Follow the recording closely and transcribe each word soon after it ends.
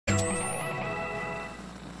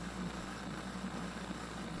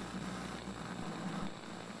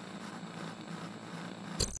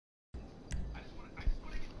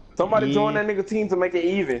Somebody join that nigga team to make it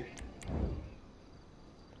even.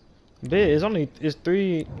 It's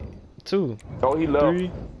 3-2. Oh, he left.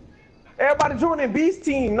 3. Everybody joining Beast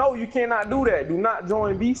team. No, you cannot do that. Do not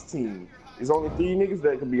join Beast team. There's only 3 niggas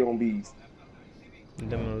that can be on Beast.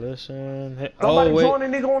 Demolition. Hey, Somebody join a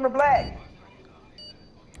nigga on the black.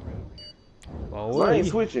 Oh, So I ain't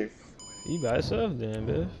switching. He by himself then,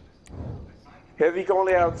 bitch. Heavy can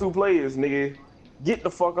only have 2 players, nigga. Get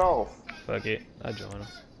the fuck off. Fuck it. I join him.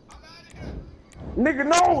 Nigga,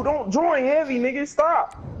 no, don't join Heavy, nigga.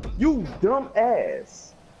 Stop. You dumb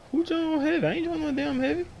ass. Who joined Heavy? I ain't joining no damn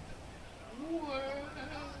Heavy.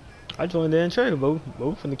 I joined that trailer, but we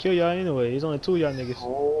finna kill y'all anyway. It's only 2 of y'all niggas.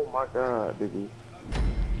 Oh my god, nigga.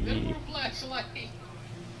 Yeah.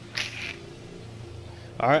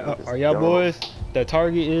 Alright, are y'all boys? The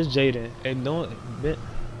target is Jaden. Hey, don't.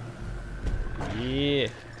 Yeah.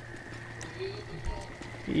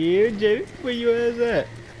 Yeah, Jaden. Where you ass at?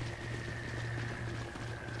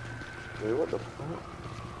 Wait, what the fuck?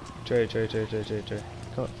 Trey.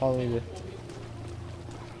 Come follow me there.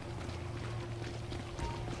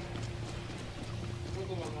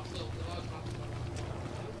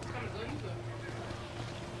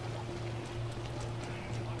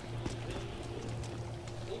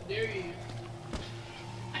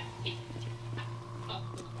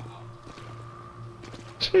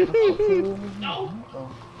 No!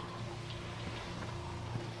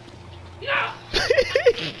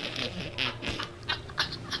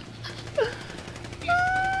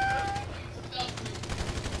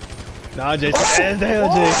 Nah, Jay, sit your ass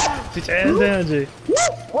down, Jay. Sit your ass down, Jay.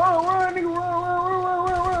 Run, nigga,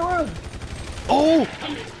 run. Oh!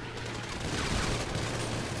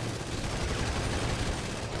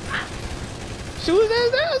 Shoot his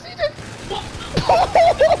ass down, CJ.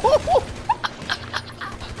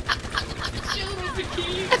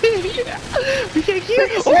 We can't kill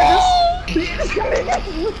him.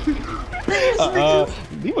 Oh!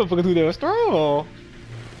 These motherfuckers who that strong.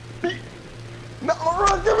 No,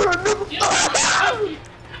 run, give me a nigga.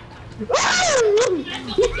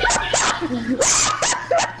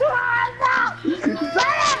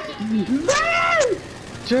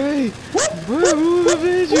 Jay, who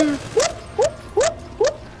avenge you?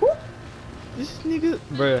 This nigga,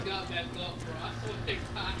 bruh.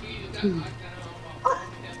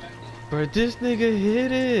 Bruh, this nigga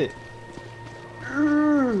hit it.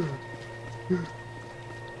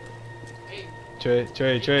 Trey.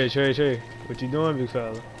 What you doing, big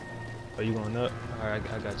fella? Oh, you going up? Alright,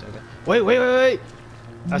 I got you. Wait.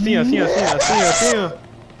 I see him. Get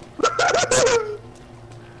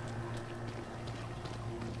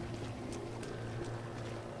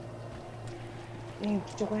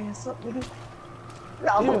your ass up, nigga.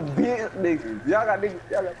 Y'all some bitch niggas. Y'all got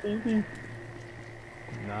 3 people.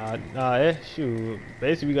 Nah, shoot.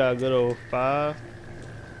 Basically, we got a good old 5.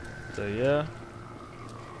 So, yeah.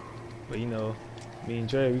 But, you know, me and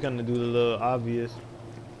Trey, we gonna do the little obvious.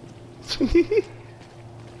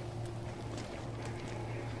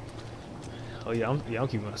 Oh, yeah, I'm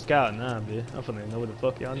keeping a scout now, bitch. I'm finna know where the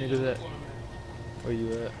fuck y'all niggas at. Where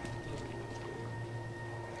you at?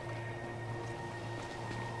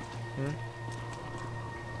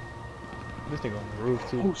 This nigga on the roof,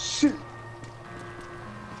 too. Oh, shit.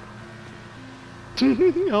 I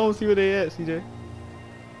don't see where they at, CJ.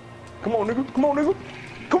 Come on, nigga.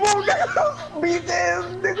 Bitch ass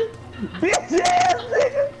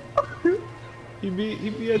nigga. He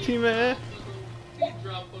beat your team at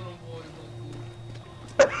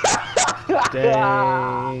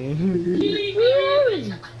Dang.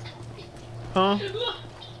 Huh?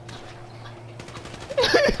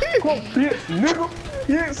 Come on, bitch, nigga.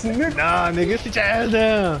 Yes, nigga. Nah, nigga, sit your ass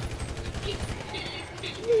down.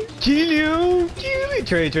 Kill you.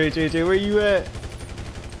 Trey, where you at?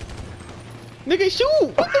 Nigga,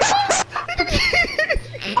 shoot. What the fuck?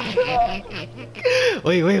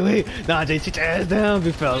 Wait. Nah, Jay, sit your ass down,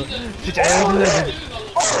 big fella. Sit your ass down.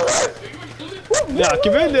 Nah,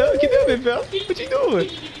 come in there, big fella. What you doing?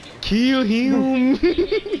 Kill him.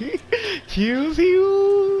 Kill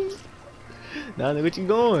him. Nah, nigga, what you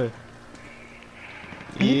going?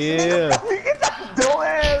 Yeah. Don't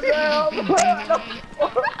ass down.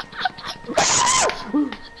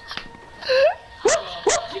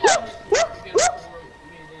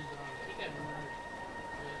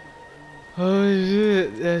 Oh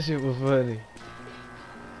shit, that shit was funny.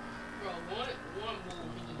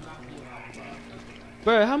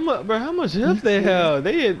 Bro, how much health they have?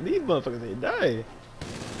 These motherfuckers ain't die.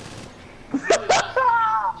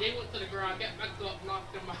 Jay went to the ground, got back up,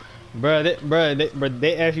 knocked him out. Bro,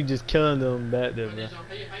 they actually just killing them back there, bro.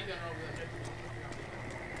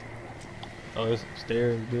 Oh, it's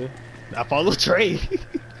stairs, good. I follow Trey. Well,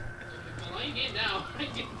 I ain't getting down. I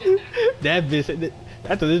ain't getting down. That bitch said, I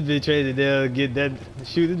thought this bitch Trey that they'll get that.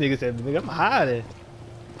 Shoot, this nigga said, nigga, I'm hiding.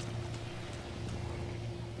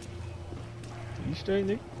 You straight,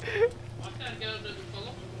 nigga? I'm trying to get under the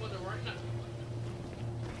fellow right now.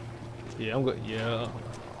 Yeah, I'm good. Yeah,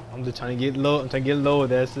 I'm just trying to get low. I'm trying to get low.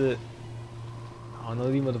 That's it. I don't know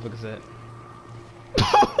where these motherfuckers at.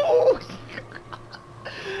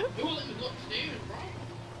 You won't let me go upstairs, bro.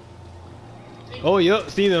 Oh, yup,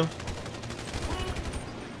 see them.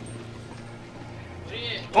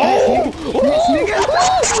 Yeah. Oh!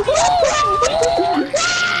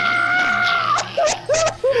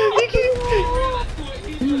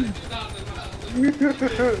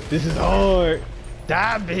 This is hard.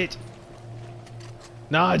 Die, bitch.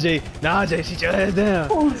 Nah, Jay, sit your ass down.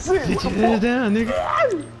 Oh, shit. Sit your ass down, nigga.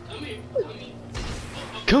 Come here.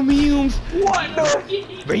 Come here. What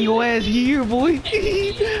the? Bring your ass here, boy.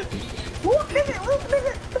 Whoop,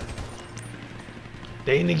 nigga.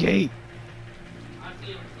 They in the gate. I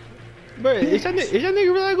see him. Bro, is that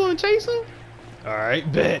nigga really gonna chase him?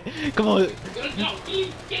 Alright, bet. Come on. Go, kill him.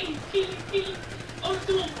 Oh, it's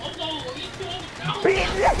too long. Oh, no. He's too long.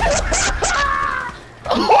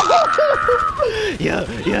 Yeah,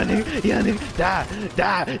 nigga.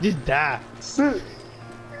 Die. Just die. Shit.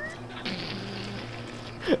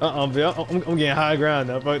 Bro, I'm getting high ground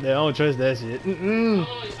now. Fuck that. I don't trust that shit. Oh,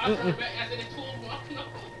 I turned back after the 12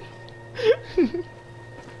 no.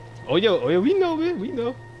 Oh, yeah, we know, man. We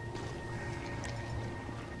know.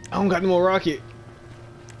 I don't got no more rocket.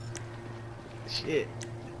 Shit.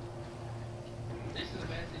 This is a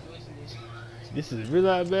bad situation. This is really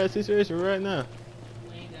a bad situation right now.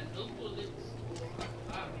 We ain't got no bullets.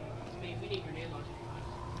 I mean, we need grenade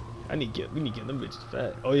launchers. We need to get them bitches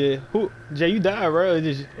fat. Oh yeah. Who? Jay, you died, right? Or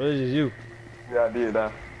is it just you? Yeah, I did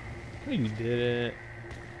that. No, you didn't.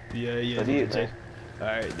 Yeah. I did, Jay.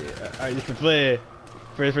 man. Alright, this the plan.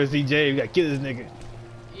 First CJ, we gotta kill this nigga.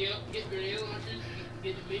 Yep, get grenade launchers,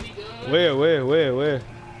 get the baby gun. Where?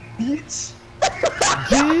 Bitch.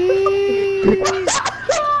 Jay!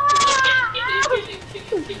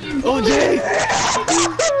 Oh, Jay!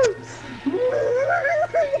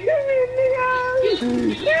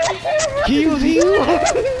 He was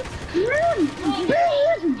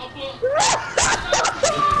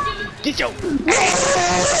Get your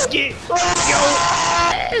ass! Get yo!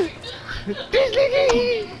 This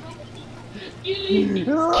nigga!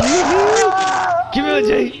 Give me a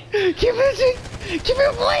Jay! Give me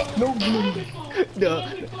a boy! No,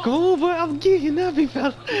 come on, boy! I'm getting you now, big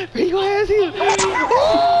fella! Bring your ass here!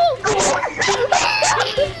 Oh!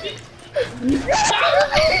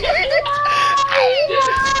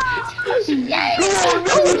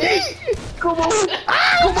 Come on.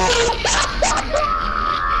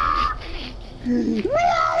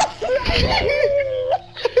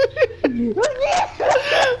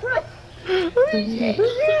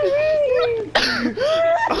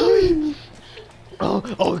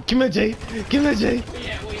 Oh, give me a J.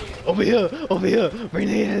 Over here. Bring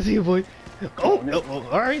that ass here, boy. Oh,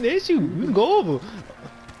 all right, that's you. You can go over.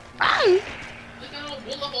 Ah! Look at all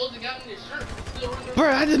bullet holes that got in his shirt. Still running.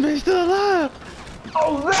 Bro, I just been still alive.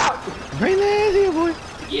 Oh, no. Bring that ass here, boy.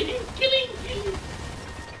 Get him, kill him.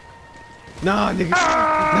 Nah, nigga.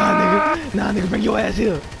 Nah, nigga. Bring your ass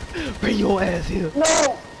here.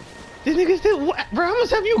 No. This nigga still. What? Bro, how much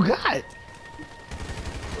have you got?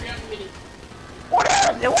 What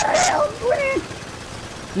else?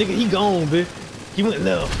 Nigga, he gone, bitch. He went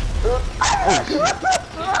left.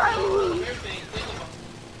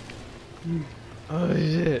 Oh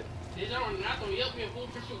shit.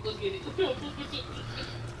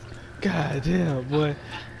 God damn, boy.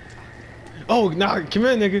 Oh, nah, come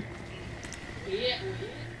here, nigga.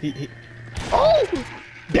 He. Oh!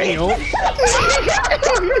 Damn!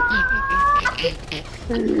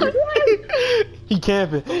 He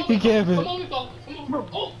camping. Come on.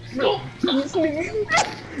 Oh, no. This nigga.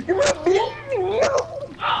 You a bitch.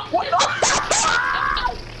 What the?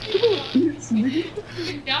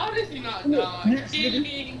 How does he not die?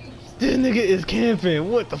 This nigga is camping.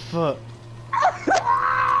 What the fuck?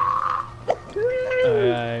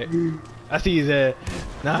 Alright. I see his ass.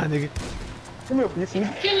 Nah, nigga. Come here, bitch.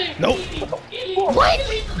 Kill him. Nope. What?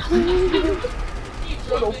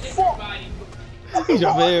 What the fuck? He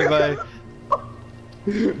dropping everybody.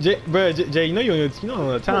 Jay, you know you don't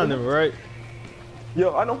know the time limit, right?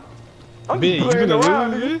 Yo, I know. I'm Ben, just you playing gonna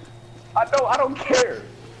around, lose, nigga. man? I don't care.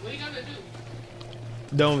 What you gonna do?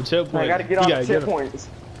 Don't checkpoint. I gotta get on the checkpoints.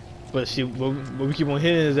 But we keep on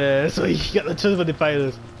hitting his ass, so he got the chance for the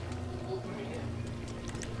fighters.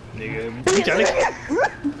 Nigga, we trying to.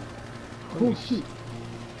 Oh shit.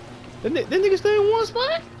 That nigga stay in one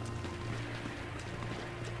spot?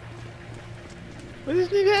 Where this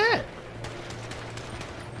nigga at?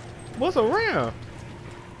 What's around?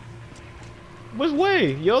 Which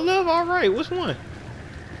way? Your left, alright, which one?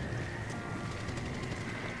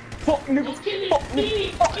 Fuck nigga. Fuck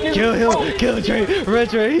nigga. Fuck nigga. Kill him, kill Trey, red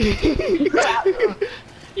Trey. He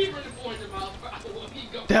really poured him out. He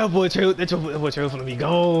go. That boy Trey finna be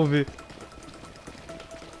gone, man.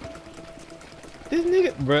 This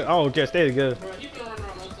nigga, bro, I don't care, stay together. Bro, he's gonna run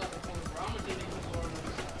around the other side of the corner, bro. I'm gonna think he's gonna go around the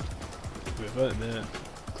other side. Fuck that.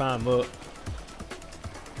 Climb up.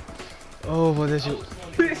 Oh, boy, that's you.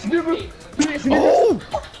 Bitch nigga. Bitch nigga. Oh!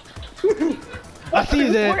 I see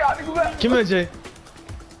his ass. Come here, Jay.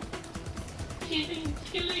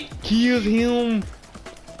 Killing. Kills him.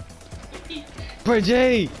 Bro,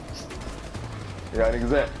 Jay. Yeah, niggas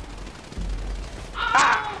that.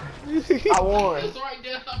 Ah! I won. It's right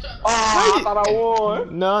there. I'm trying to... Oh, I thought I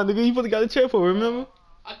won. Nah, nigga, you probably got a check for it, remember?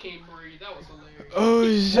 I can't breathe. That was hilarious. Oh,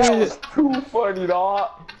 That was shit. too funny, dog.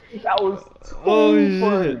 That was too Oh,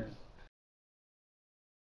 funny. shit.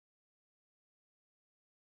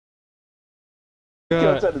 Kept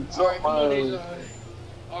God. trying to jump Alright, come on, my- Deja.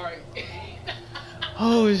 Alright.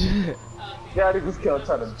 Oh, shit. Yeah, niggas kept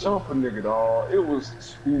trying to jump a nigga, dog. It was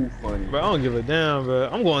too funny. Bro, I don't give a damn, bro.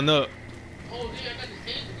 I'm going up. Oh, yeah, I got this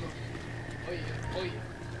taser gun. Oh, yeah. Oh, yeah.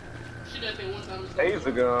 Shoot that thing one time.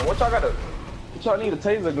 Taser gun. What y'all need a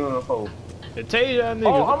taser gun for? The taser, nigga.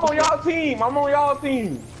 Oh, I'm on y'all team. I'm on y'all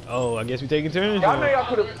team. Oh, I guess we taking turns. Y'all know huh? y'all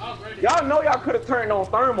could have. Y'all know y'all could have turned on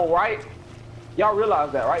thermal, right? Y'all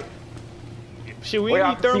realize that, right? Shit, we Where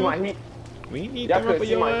ain't y'all need can see my thermal. heat. We ain't need Y'all thermal for couldn't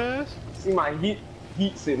see your my- ass. See my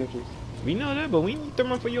heat signatures. We know that, but we ain't need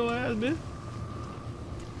thermal for your ass, bitch.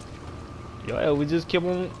 Your ass, we just kept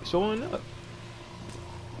on showing up.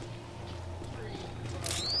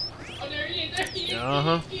 Oh, there he is. There he is.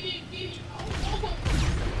 Uh-huh. Get it.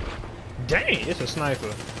 Dang, it's a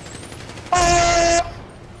sniper.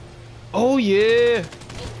 Oh, yeah.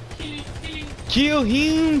 Kill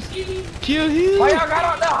him. Kill him. How y'all got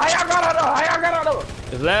out there? How y'all got out there? How y'all got out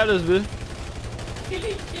there? It's ladders, bitch.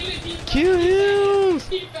 Kill him.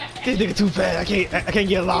 This nigga too fast. I can't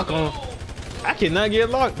get a lock on. I cannot get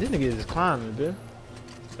a lock. This nigga is just climbing, bitch.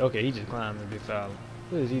 Okay, he just climbing, big fella.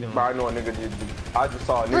 What is he doing? Bro, I know a nigga did. I just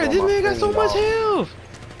saw a nigga. Bro, on this my nigga got so screen, much dog. health.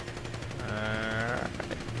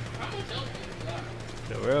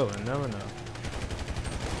 The real one, never know.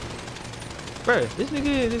 Bro, this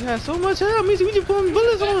nigga just has so much health. Means we just putting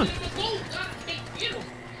bullets on.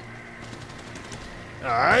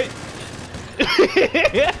 Alright.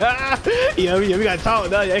 yeah, we gotta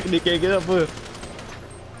talk now. Y'all can't get up for.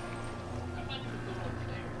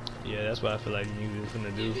 Yeah, that's what I feel like you was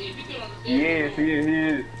finna do. Yes, he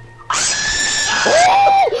is.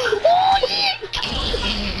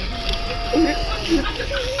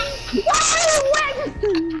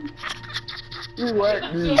 You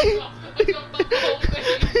whacked me.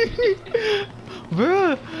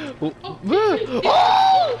 Bruh. Bruh.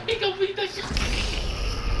 Oh!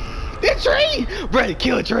 That tree! Bruh,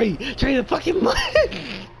 kill a tree. Tree the fucking mud.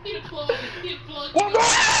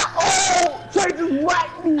 Oh, Trey just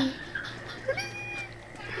whacked me.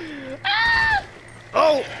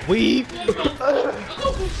 Oh, weave.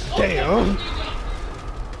 Damn.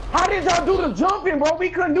 How did y'all do the jumping, bro? We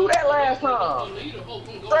couldn't do that last time.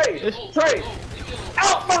 Trey,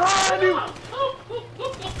 out behind you.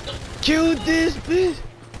 Kill this bitch.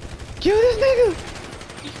 Kill this nigga.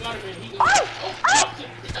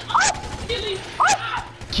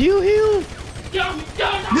 Kill him.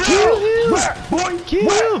 Kill him. Boy,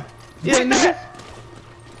 Kill him. Yeah, nigga.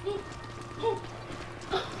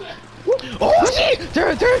 Oh shit!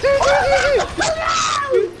 Turn!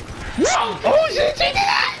 Oh shit! Check it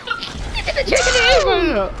out! Check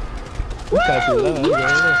it out! We got too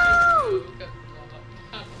loud.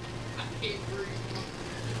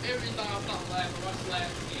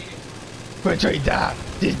 Bro, Trey, die!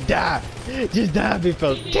 Just die! Just die, big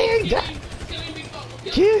fella! Dang, die!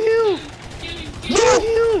 Kill him! Kill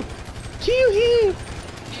him! Kill him!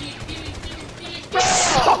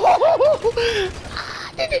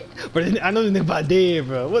 But I know this nigga about dead,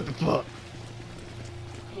 bro. What the fuck?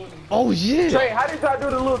 Oh shit! Trey, how did y'all do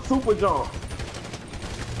the little super jump?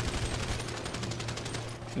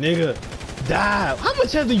 Nigga, die! How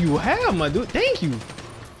much health do you have, my dude? Thank you.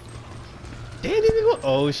 Damn, this nigga.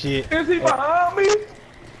 Oh shit! Is he behind me?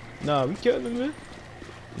 Nah, we killed him, man.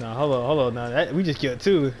 Nah, hold on. Nah, that, we just killed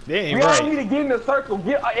two. They ain't We all right. need to get in the circle.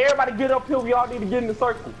 Everybody get up here. We all need to get in the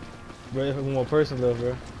circle. Bro, there's one more person left,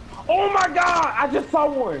 bro. Oh my God! I just saw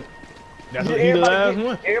one. That's what he the last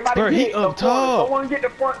one. Everybody Bro, he get up top. Someone get the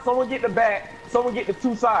front, someone get the back, someone get the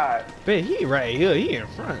two sides. Man, he right here. He in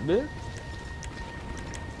front, man.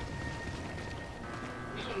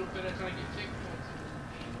 He's gonna fit that trying to get checkpoints.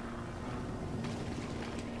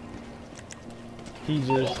 He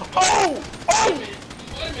just Oh! Oh!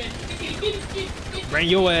 Wait a minute. bring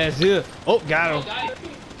your ass here. Oh, got him.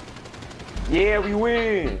 Yeah, we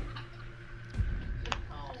win.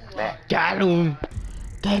 Got him.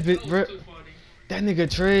 That bit, bro. That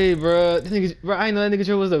nigga Trey, bro. That nigga, bro. I ain't know that nigga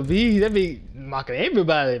Trey was a beast. That be mocking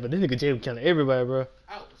everybody, but this nigga Jay was killing everybody, bro.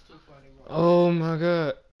 Oh my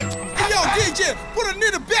god. Hey yo, DJ, put a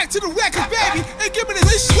nigga back to the record, baby, and give me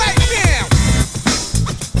this right now.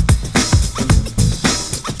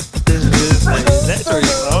 That's Trey.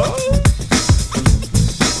 Oh.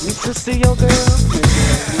 Used to see your girl.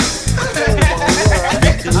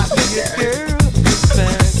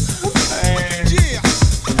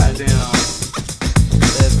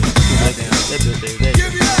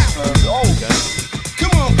 Give it up. Oh,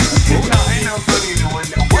 come on. ain't no funny doing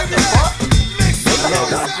that. What the fuck? Make some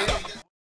noise.